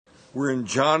We're in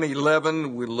John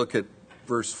 11. We look at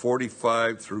verse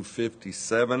 45 through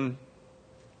 57.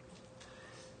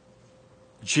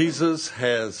 Jesus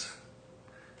has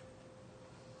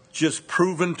just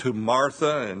proven to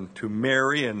Martha and to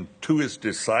Mary and to his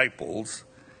disciples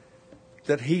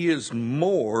that he is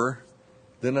more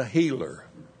than a healer.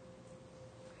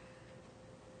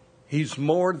 He's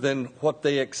more than what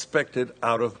they expected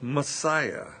out of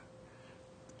Messiah.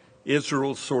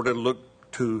 Israel sort of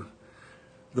looked to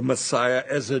the Messiah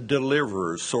as a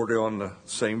deliverer, sort of on the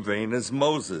same vein as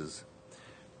Moses.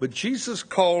 But Jesus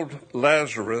called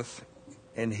Lazarus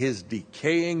and his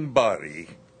decaying body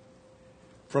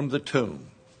from the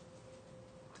tomb.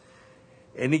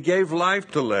 And he gave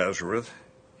life to Lazarus,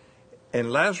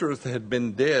 and Lazarus had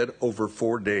been dead over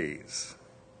 4 days.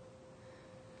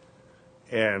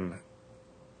 And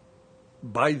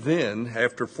by then,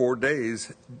 after 4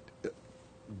 days,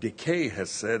 decay has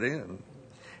set in.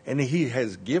 And he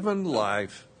has given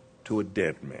life to a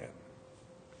dead man.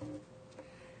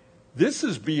 This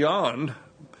is beyond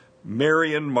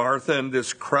Mary and Martha and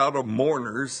this crowd of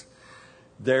mourners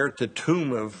there at the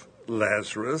tomb of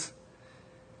Lazarus.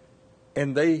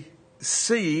 And they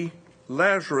see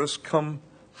Lazarus come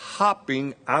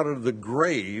hopping out of the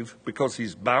grave because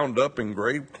he's bound up in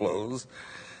grave clothes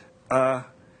at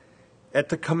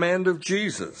the command of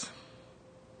Jesus.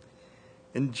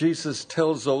 And Jesus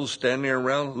tells those standing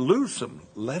around, loose him,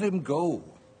 let him go.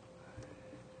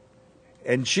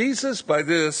 And Jesus, by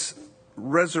this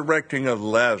resurrecting of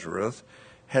Lazarus,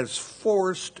 has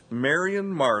forced Mary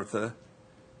and Martha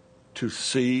to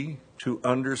see, to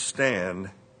understand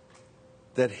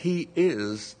that he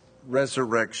is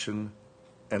resurrection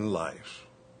and life.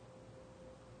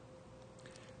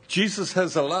 Jesus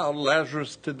has allowed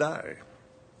Lazarus to die.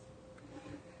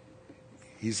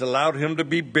 He's allowed him to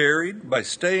be buried by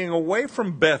staying away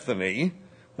from Bethany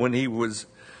when he was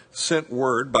sent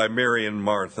word by Mary and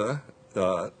Martha,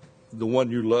 the one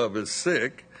you love is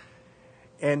sick.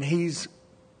 And he's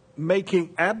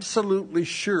making absolutely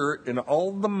sure in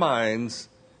all the minds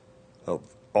of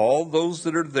all those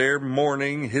that are there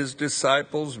mourning, his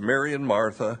disciples, Mary and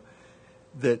Martha,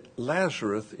 that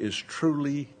Lazarus is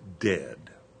truly dead.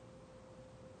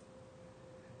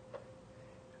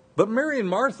 But Mary and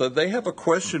Martha, they have a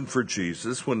question for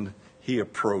Jesus when he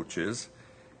approaches.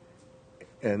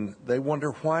 And they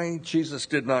wonder why Jesus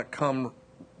did not come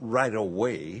right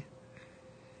away.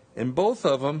 And both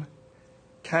of them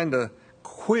kind of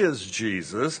quiz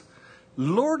Jesus.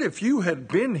 Lord, if you had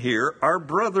been here, our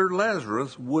brother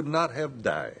Lazarus would not have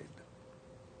died.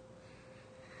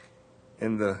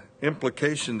 And the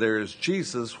implication there is,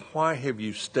 Jesus, why have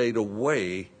you stayed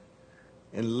away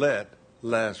and let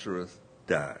Lazarus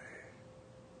die?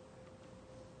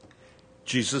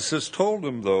 Jesus has told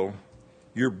him, though,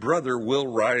 your brother will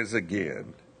rise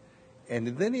again. And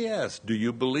then he asks, do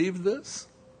you believe this?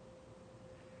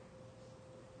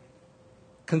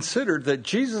 Consider that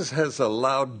Jesus has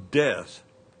allowed death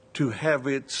to have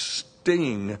its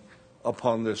sting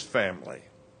upon this family.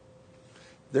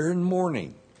 They're in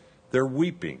mourning. They're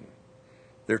weeping.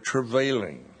 They're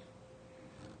travailing.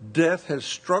 Death has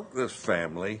struck this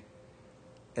family,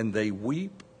 and they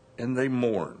weep and they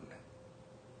mourn.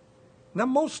 Now,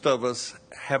 most of us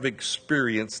have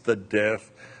experienced the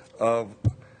death of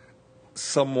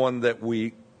someone that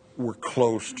we were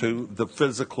close to, the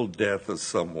physical death of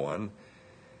someone.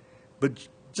 But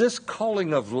just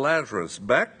calling of Lazarus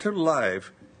back to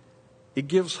life, it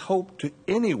gives hope to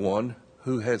anyone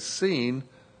who has seen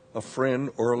a friend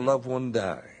or a loved one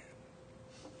die.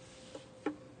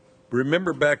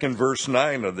 Remember back in verse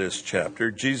 9 of this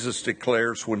chapter, Jesus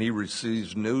declares when he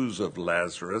receives news of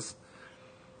Lazarus,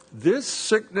 this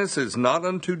sickness is not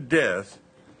unto death,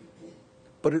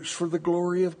 but it's for the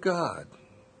glory of God.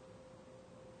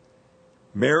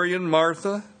 Mary and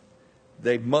Martha,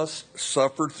 they must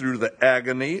suffer through the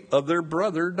agony of their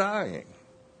brother dying.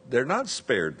 They're not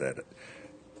spared that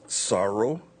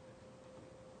sorrow.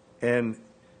 And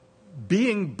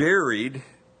being buried,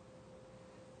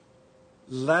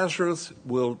 Lazarus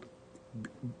will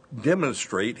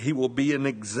demonstrate, he will be an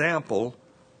example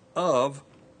of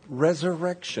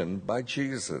resurrection by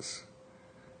Jesus.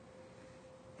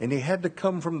 And he had to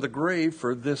come from the grave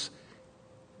for this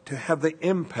to have the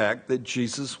impact that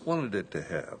Jesus wanted it to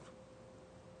have.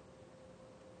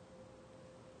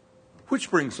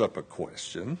 Which brings up a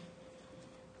question.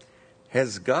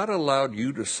 Has God allowed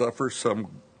you to suffer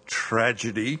some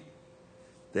tragedy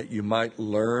that you might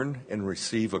learn and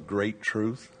receive a great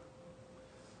truth?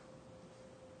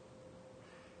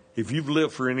 If you've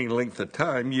lived for any length of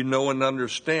time, you know and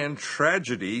understand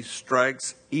tragedy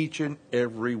strikes each and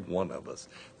every one of us.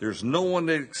 There's no one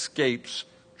that escapes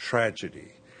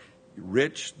tragedy.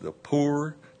 Rich, the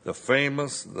poor, the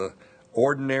famous, the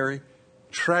ordinary,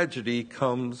 tragedy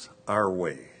comes our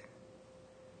way.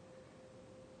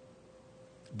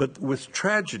 But with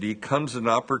tragedy comes an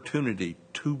opportunity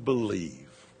to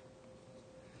believe.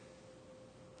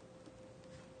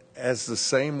 As the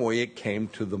same way it came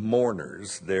to the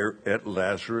mourners there at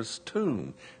Lazarus'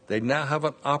 tomb. They now have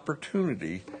an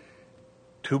opportunity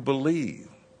to believe.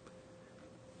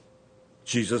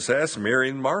 Jesus asked Mary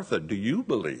and Martha, do you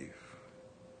believe?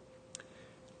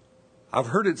 I've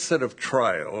heard it said of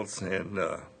trials and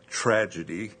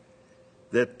tragedy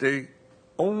that they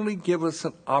only give us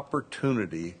an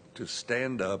opportunity to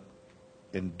stand up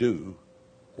and do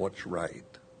what's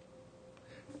right.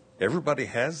 Everybody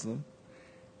has them.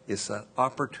 It's an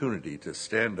opportunity to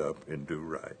stand up and do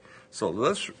right. So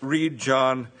let's read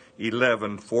John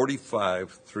 11:45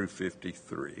 through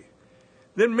 53.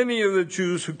 Then many of the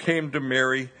Jews who came to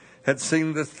Mary had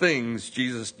seen the things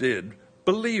Jesus did,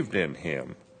 believed in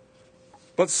him.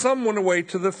 But some went away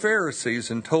to the Pharisees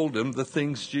and told them the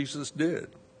things Jesus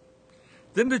did.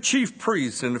 Then the chief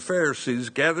priests and the Pharisees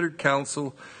gathered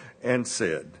counsel and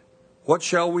said, what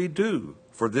shall we do?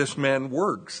 For this man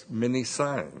works many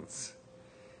signs.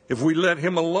 If we let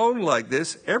him alone like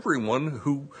this, everyone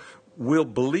who will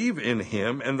believe in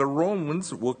him and the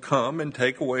Romans will come and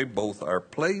take away both our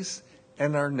place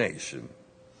and our nation.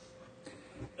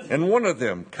 And one of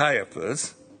them,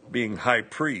 Caiaphas, being high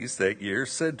priest that year,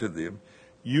 said to them,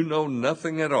 you know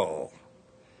nothing at all,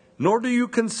 nor do you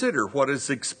consider what is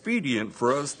expedient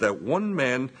for us that one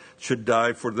man should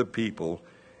die for the people,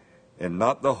 and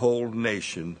not the whole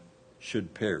nation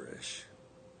should perish.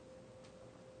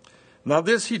 Now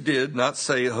this he did not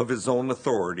say of his own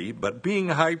authority, but being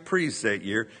high priest that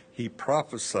year, he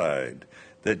prophesied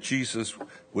that Jesus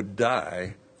would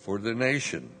die for the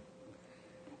nation.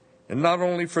 And not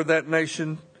only for that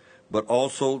nation, but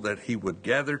also that he would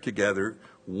gather together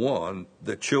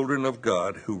the children of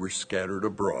God who were scattered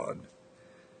abroad.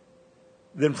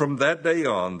 Then from that day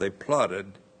on, they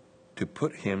plotted to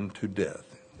put him to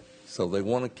death. So they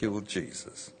want to kill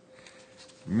Jesus.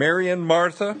 Mary and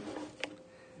Martha,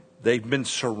 they've been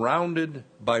surrounded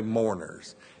by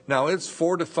mourners. Now, it's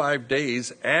 4 to 5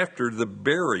 days after the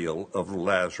burial of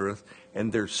Lazarus,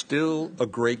 and there's still a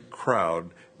great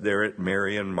crowd there at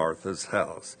Mary and Martha's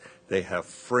house. They have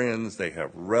friends, they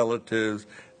have relatives,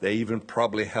 they even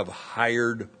probably have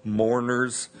hired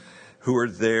mourners who are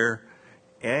there,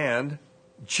 and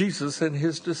Jesus and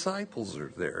his disciples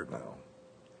are there now.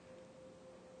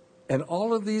 And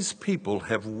all of these people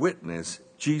have witnessed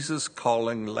Jesus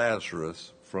calling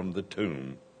Lazarus from the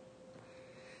tomb.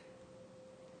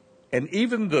 And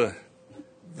even the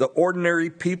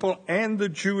ordinary people and the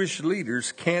Jewish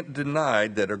leaders can't deny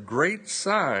that a great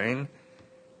sign,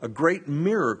 a great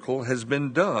miracle has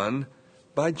been done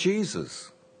by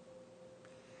Jesus.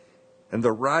 And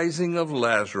the rising of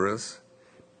Lazarus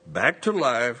back to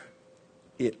life,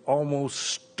 it almost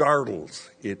startles,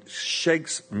 it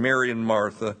shakes Mary and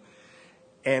Martha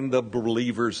and the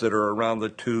believers that are around the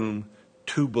tomb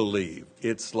to believe.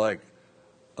 It's like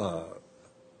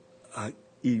an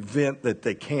event that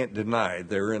they can't deny.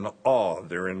 They're in awe,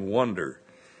 they're in wonder.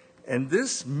 And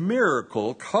this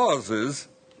miracle causes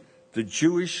the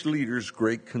Jewish leaders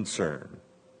great concern.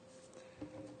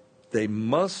 They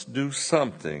must do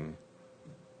something,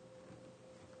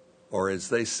 or as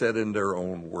they said in their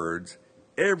own words,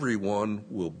 everyone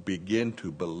will begin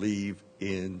to believe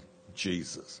in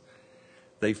Jesus.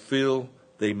 They feel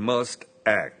they must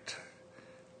act.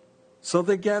 So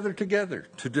they gather together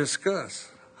to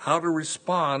discuss how to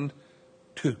respond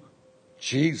to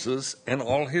Jesus and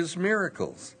all his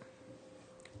miracles.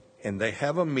 And they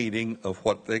have a meeting of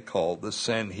what they call the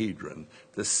Sanhedrin,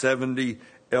 the 70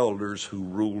 elders who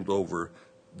ruled over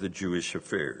the Jewish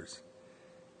affairs.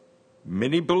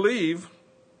 Many believe,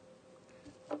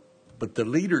 but the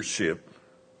leadership,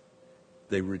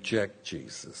 they reject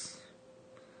Jesus.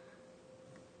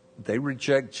 They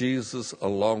reject Jesus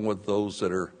along with those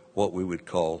that are what we would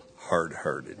call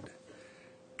hard-hearted.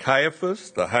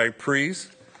 Caiaphas, the high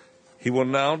priest, he will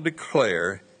now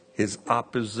declare his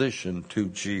opposition to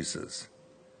Jesus.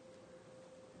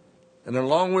 And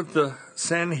along with the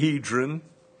Sanhedrin,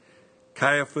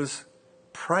 Caiaphas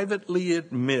privately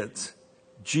admits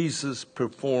Jesus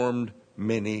performed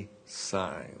many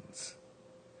signs.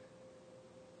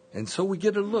 And so we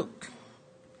get a look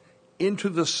into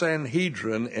the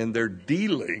Sanhedrin and their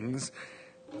dealings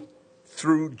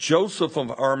through Joseph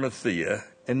of Arimathea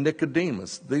and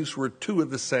Nicodemus. These were two of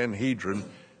the Sanhedrin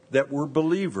that were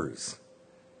believers.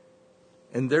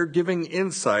 And they're giving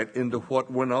insight into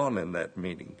what went on in that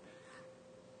meeting.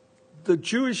 The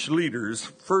Jewish leaders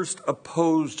first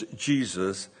opposed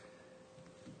Jesus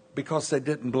because they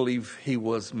didn't believe he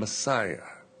was Messiah.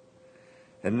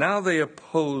 And now they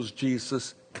oppose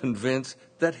Jesus, convinced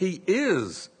that he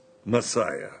is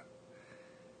Messiah.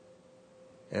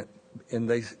 And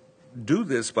they do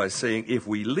this by saying, if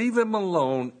we leave him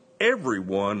alone,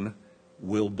 everyone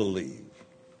will believe.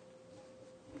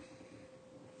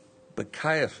 But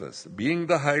Caiaphas, being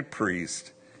the high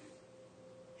priest,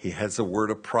 he has a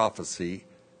word of prophecy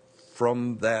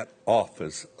from that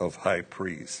office of high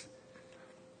priest.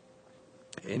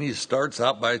 And he starts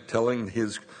out by telling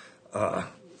his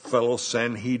fellow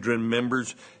Sanhedrin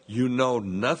members, you know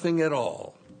nothing at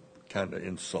all, kind of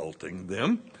insulting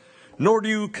them, nor do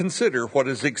you consider what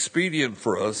is expedient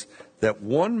for us that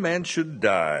one man should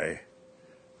die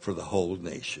for the whole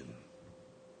nation.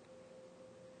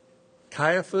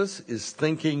 Caiaphas is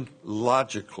thinking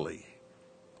logically,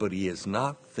 but he is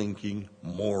not thinking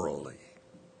morally.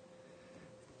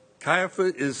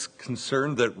 Caiaphas is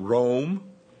concerned that Rome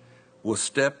will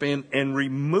step in and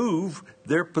remove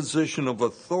their position of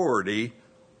authority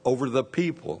over the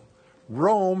people.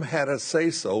 Rome had a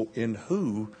say-so in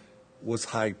who was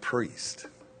high priest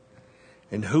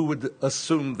and who would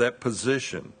assume that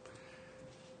position.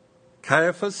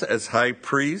 Caiaphas, as high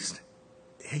priest,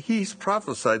 he's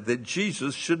prophesied that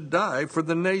Jesus should die for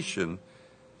the nation,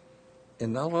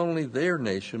 and not only their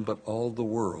nation, but all the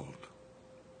world.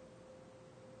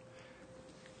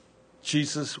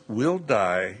 Jesus will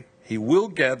die. He will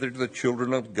gather the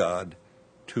children of God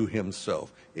to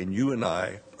himself, and you and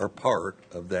I are part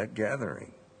of that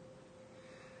gathering.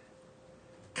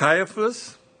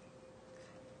 Caiaphas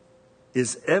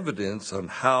is evidence on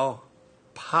how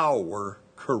power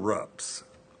corrupts.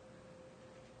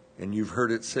 And you've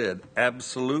heard it said,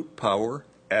 absolute power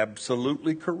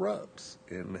absolutely corrupts.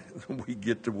 And we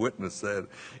get to witness that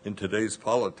in today's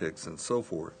politics and so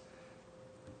forth.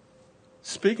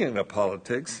 Speaking of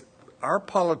politics, our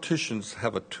politicians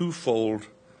have a twofold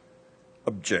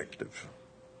objective.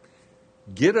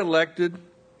 Get elected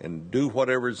and do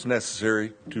whatever is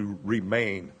necessary to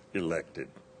remain elected.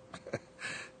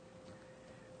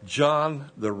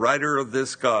 John, the writer of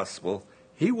this gospel,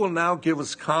 he will now give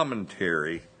us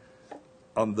commentary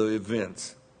on the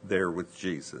events there with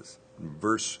Jesus. In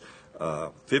verse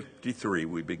 53,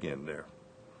 we begin there.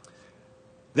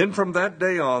 Then from that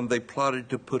day on, they plotted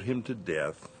to put him to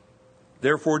death.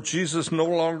 Therefore, Jesus no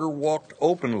longer walked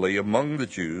openly among the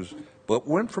Jews, but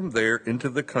went from there into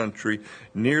the country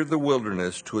near the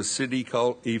wilderness to a city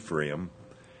called Ephraim,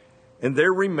 and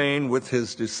there remained with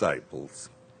his disciples.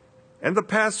 And the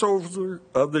Passover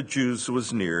of the Jews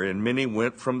was near, and many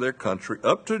went from their country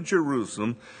up to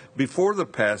Jerusalem before the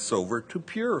Passover to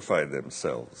purify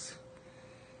themselves.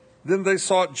 Then they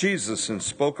sought Jesus and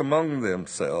spoke among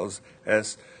themselves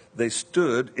as they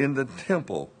stood in the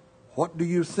temple. What do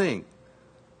you think?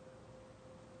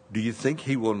 Do you think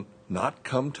he will not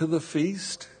come to the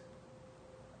feast?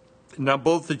 Now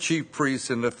both the chief priests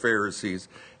and the Pharisees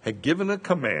had given a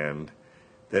command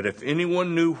that if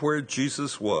anyone knew where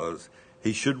Jesus was,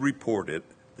 he should report it,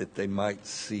 that they might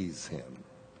seize him.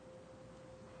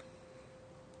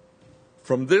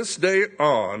 From this day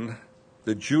on,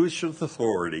 the Jewish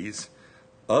authorities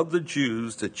of the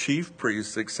Jews, the chief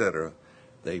priests, etc.,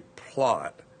 they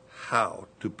plot how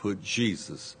to put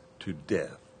Jesus to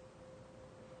death.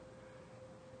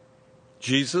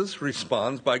 Jesus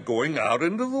responds by going out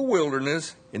into the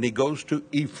wilderness, and he goes to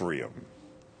Ephraim.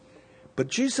 But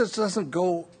Jesus doesn't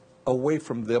go away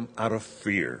from them out of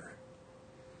fear,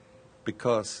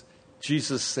 because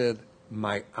Jesus said,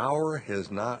 my hour has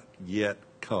not yet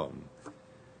come.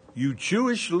 You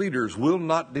Jewish leaders will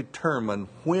not determine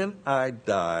when I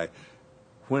die,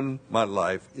 when my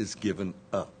life is given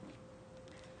up.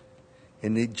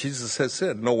 And Jesus has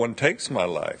said, no one takes my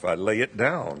life. I lay it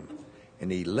down.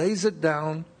 And he lays it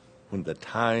down when the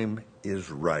time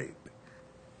is right.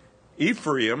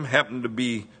 Ephraim happened to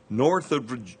be north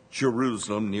of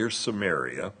Jerusalem, near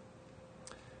Samaria.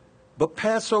 But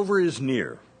Passover is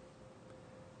near.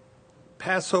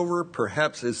 Passover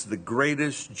perhaps is the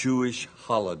greatest Jewish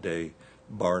holiday,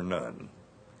 bar none.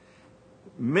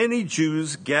 Many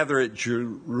Jews gather at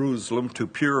Jerusalem to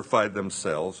purify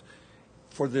themselves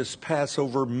for this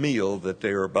Passover meal that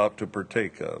they are about to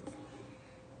partake of.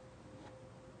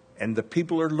 And the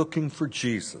people are looking for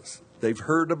Jesus. They've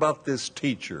heard about this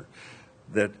teacher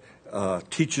that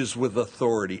teaches with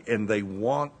authority, and they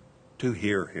want to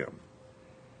hear him.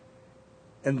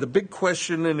 And the big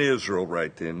question in Israel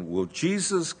right then, will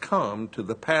Jesus come to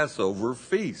the Passover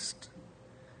feast?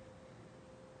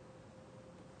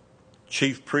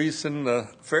 chief priests and the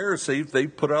Pharisees, they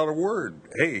put out a word.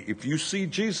 Hey, if you see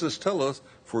Jesus, tell us,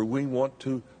 for we want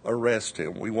to arrest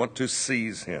him. We want to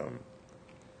seize him.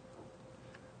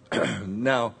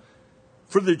 Now,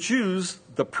 for the Jews,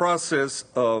 the process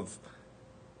of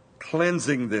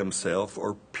cleansing themselves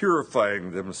or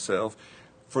purifying themselves,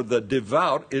 for the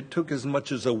devout, it took as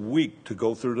much as a week to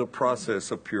go through the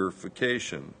process of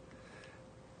purification.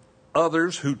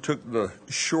 Others who took the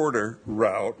shorter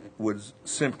route would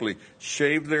simply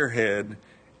shave their head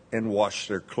and wash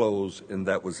their clothes, and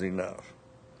that was enough.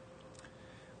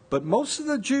 But most of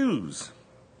the Jews,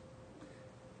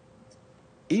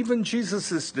 even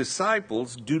Jesus'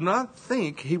 disciples, do not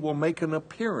think he will make an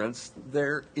appearance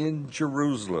there in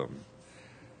Jerusalem.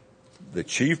 The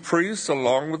chief priests,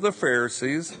 along with the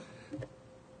Pharisees,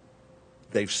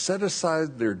 they've set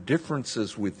aside their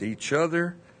differences with each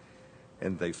other,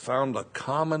 and they found a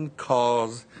common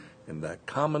cause, and that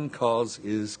common cause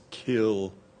is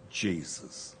kill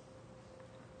Jesus.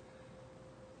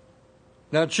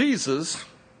 Now Jesus,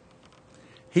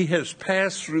 he has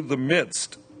passed through the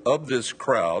midst of this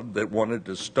crowd that wanted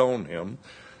to stone him,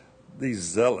 these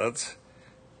zealots,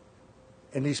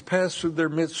 and he's passed through their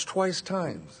midst twice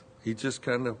times. He just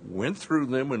kind of went through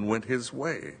them and went his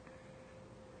way.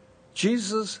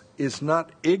 Jesus is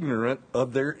not ignorant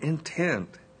of their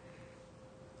intent.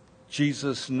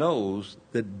 Jesus knows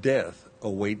that death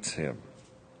awaits him.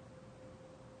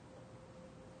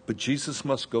 But Jesus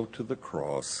must go to the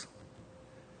cross.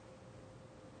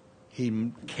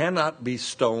 He cannot be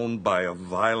stoned by a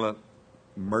violent,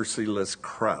 merciless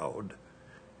crowd.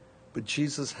 But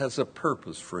Jesus has a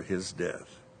purpose for his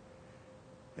death.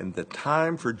 And the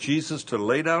time for Jesus to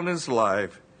lay down his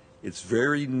life, it's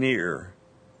very near.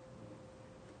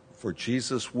 For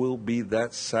Jesus will be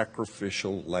that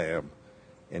sacrificial lamb,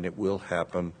 and it will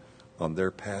happen on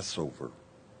their Passover,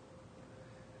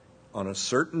 on a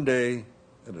certain day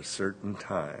at a certain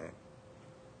time.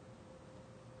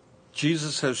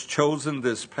 Jesus has chosen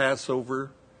this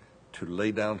Passover to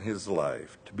lay down his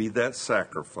life, to be that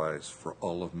sacrifice for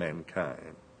all of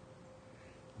mankind.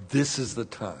 This is the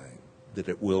time that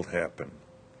it will happen,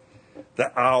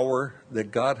 the hour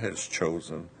that God has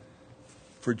chosen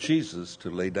for Jesus to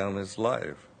lay down his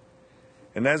life.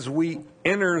 And as we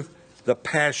enter the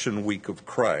Passion Week of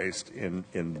Christ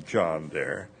in John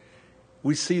there,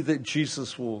 we see that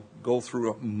Jesus will go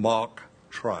through a mock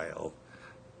trial.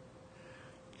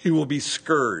 He will be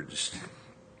scourged.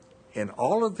 And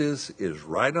all of this is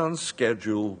right on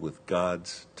schedule with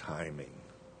God's timing.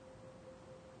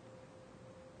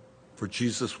 For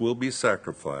Jesus will be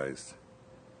sacrificed,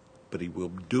 but he will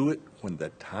do it when the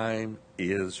time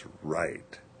is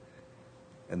right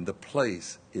and the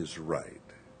place is right.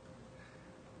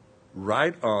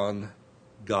 Right on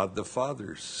God the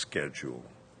Father's schedule.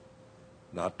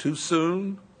 Not too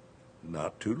soon,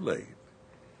 not too late.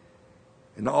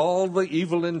 And all the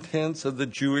evil intents of the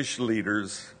Jewish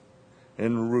leaders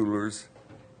and rulers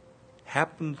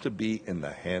happen to be in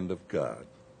the hand of God.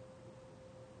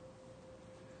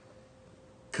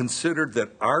 Consider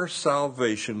that our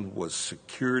salvation was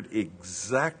secured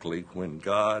exactly when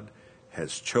God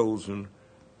has chosen,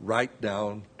 right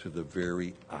down to the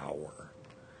very hour.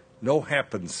 No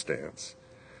happenstance.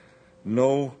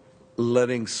 No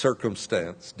letting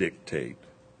circumstance dictate.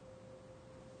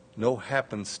 No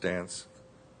happenstance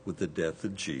with the death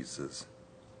of Jesus.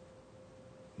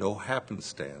 No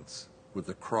happenstance with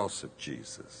the cross of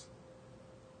Jesus.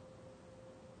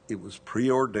 It was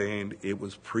preordained, it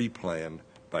was pre-planned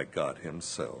by God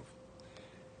himself.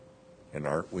 And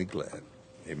aren't we glad?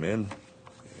 Amen.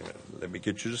 Let me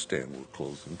get you to stand. We'll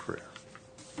close in prayer.